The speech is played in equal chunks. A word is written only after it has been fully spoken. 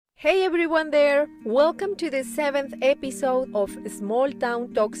Hey everyone there! Welcome to the 7th episode of Small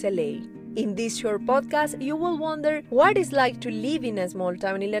Town Talks LA. In this short podcast, you will wonder what it's like to live in a small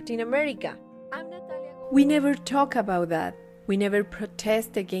town in Latin America. We never talk about that. We never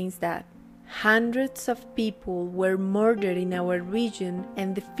protest against that. Hundreds of people were murdered in our region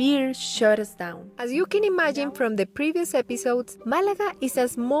and the fear shut us down. As you can imagine from the previous episodes, Málaga is a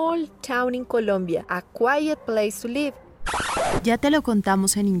small town in Colombia, a quiet place to live. Ya te lo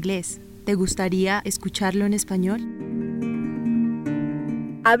contamos en inglés. ¿Te gustaría escucharlo en español?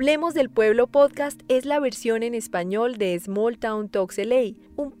 Hablemos del Pueblo Podcast es la versión en español de Small Town Talks LA,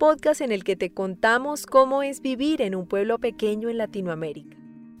 un podcast en el que te contamos cómo es vivir en un pueblo pequeño en Latinoamérica.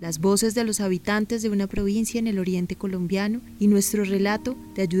 Las voces de los habitantes de una provincia en el oriente colombiano y nuestro relato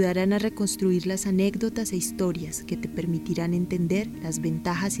te ayudarán a reconstruir las anécdotas e historias que te permitirán entender las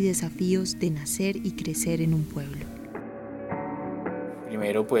ventajas y desafíos de nacer y crecer en un pueblo.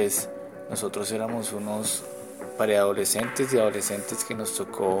 Primero, pues, nosotros éramos unos preadolescentes y adolescentes que nos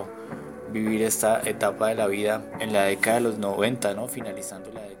tocó vivir esta etapa de la vida en la década de los 90, ¿no? Finalizando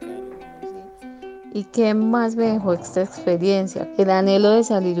la década de los 90. ¿Y qué más me dejó esta experiencia? El anhelo de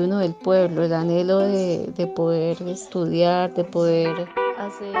salir uno del pueblo, el anhelo de poder estudiar, de poder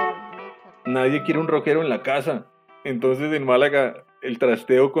hacer... Nadie quiere un rockero en la casa. Entonces en Málaga el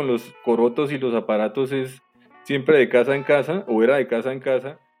trasteo con los corotos y los aparatos es siempre de casa en casa, o era de casa en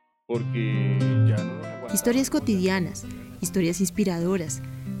casa, porque ya no nos aguantamos. Historias cotidianas, historias inspiradoras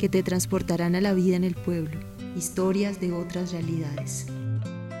que te transportarán a la vida en el pueblo, historias de otras realidades.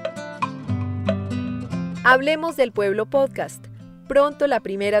 Hablemos del Pueblo Podcast, pronto la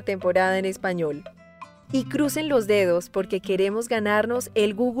primera temporada en español. Y crucen los dedos porque queremos ganarnos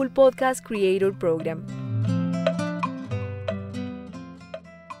el Google Podcast Creator Program.